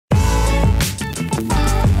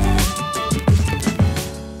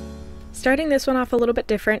Starting this one off a little bit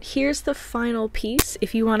different, here's the final piece.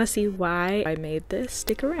 If you want to see why I made this,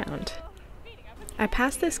 stick around. I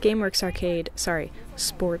passed this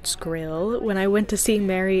Sports Grill when I went to see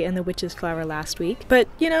Mary and the Witch's Flower last week. But,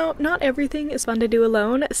 you know, not everything is fun to do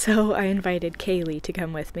alone, so I invited Kaylee to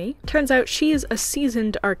come with me. Turns out she is a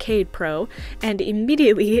seasoned arcade pro and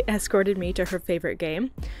immediately escorted me to her favorite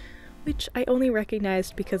game, which I only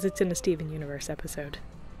recognized because it's in a Steven Universe episode.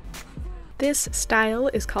 This style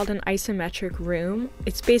is called an isometric room.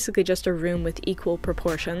 It's basically just a room with equal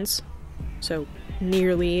proportions, so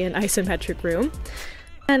nearly an isometric room.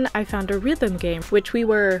 And I found a rhythm game, which we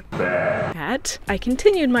were at. I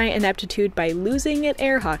continued my ineptitude by losing at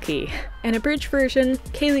air hockey. An abridged version,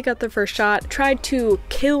 Kaylee got the first shot, tried to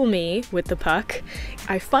kill me with the puck.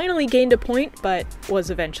 I finally gained a point, but was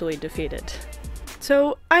eventually defeated.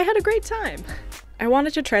 So I had a great time. I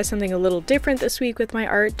wanted to try something a little different this week with my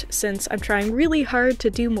art, since I'm trying really hard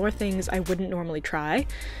to do more things I wouldn't normally try.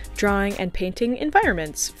 Drawing and painting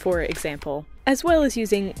environments, for example, as well as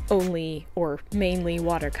using only or mainly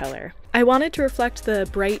watercolor. I wanted to reflect the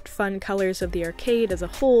bright, fun colors of the arcade as a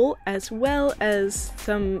whole, as well as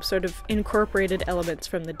some sort of incorporated elements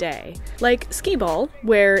from the day. Like skee-ball,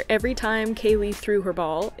 where every time Kaylee threw her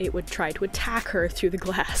ball, it would try to attack her through the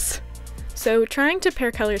glass. So trying to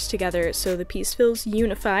pair colors together so the piece feels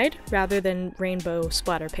unified rather than rainbow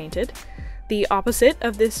splatter painted. The opposite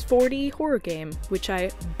of this 4D horror game, which I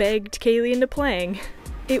begged Kaylee into playing.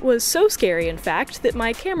 It was so scary, in fact, that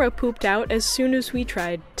my camera pooped out as soon as we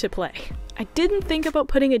tried to play. I didn't think about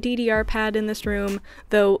putting a DDR pad in this room,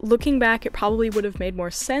 though looking back it probably would have made more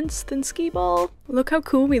sense than skee-ball. Look how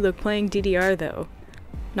cool we look playing DDR though.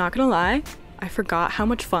 Not gonna lie, I forgot how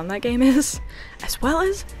much fun that game is, as well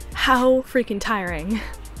as how freaking tiring.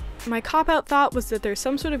 My cop-out thought was that there's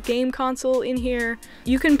some sort of game console in here.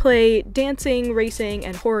 You can play dancing, racing,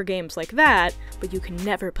 and horror games like that, but you can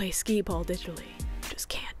never play skee-ball digitally. Just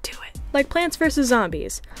can't do it. Like Plants vs.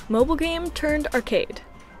 Zombies, mobile game turned arcade.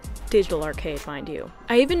 Digital arcade, mind you.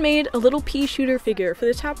 I even made a little pea shooter figure for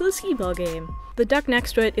the top of the skee-ball game. The duck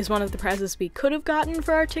next to it is one of the prizes we could have gotten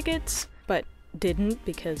for our tickets, but didn't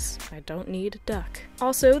because I don't need a duck.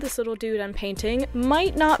 Also, this little dude I'm painting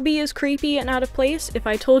might not be as creepy and out of place if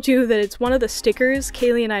I told you that it's one of the stickers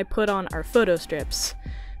Kaylee and I put on our photo strips.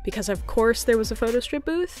 Because of course there was a photo strip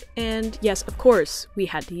booth, and yes, of course, we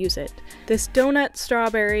had to use it. This donut,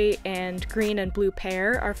 strawberry, and green and blue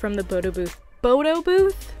pear are from the photo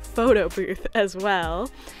booth as well.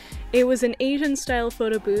 It was an Asian style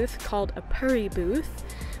photo booth called a puri booth,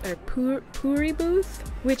 or puri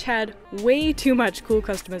booth, which had way too much cool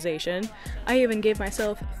customization. I even gave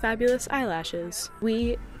myself fabulous eyelashes.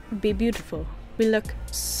 We be beautiful. We look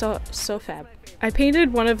so fab. I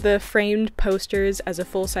painted one of the framed posters as a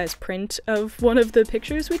full-size print of one of the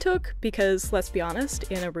pictures we took, because let's be honest,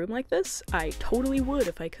 in a room like this, I totally would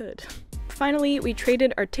if I could. Finally, we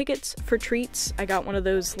traded our tickets for treats. I got one of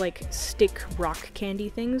those like stick rock candy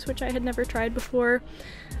things, which I had never tried before.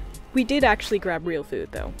 We did actually grab real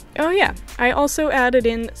food though. Oh yeah, I also added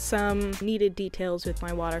in some needed details with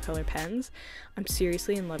my watercolor pens. I'm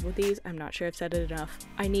seriously in love with these. I'm not sure I've said it enough.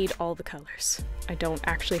 I need all the colors. I don't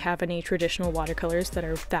actually have any traditional watercolors that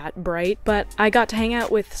are that bright, but I got to hang out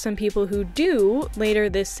with some people who do later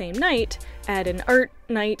this same night at an art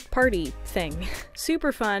night party thing.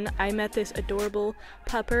 Super fun. I met this adorable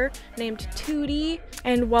pupper named Tootie,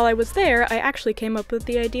 and while I was there, I actually came up with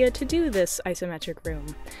the idea to do this isometric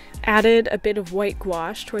room. Added a bit of white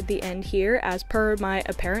gouache toward the end here as per my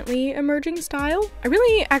apparently emerging style. I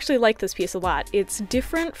really actually like this piece a lot. It's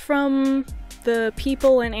different from the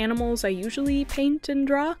people and animals I usually paint and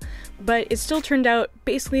draw, but it still turned out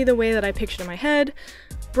basically the way that I pictured in my head.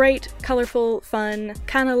 Bright, colorful, fun,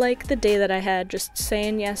 kinda like the day that I had, just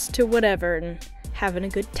saying yes to whatever and having a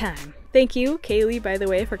good time. Thank you, Kaylee, by the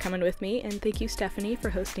way, for coming with me, and thank you, Stephanie, for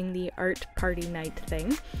hosting the art party night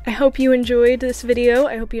thing. I hope you enjoyed this video.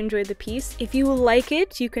 I hope you enjoyed the piece. If you like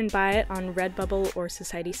it, you can buy it on Redbubble or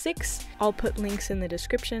Society6. I'll put links in the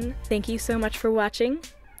description. Thank you so much for watching.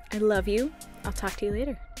 I love you. I'll talk to you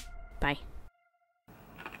later. Bye.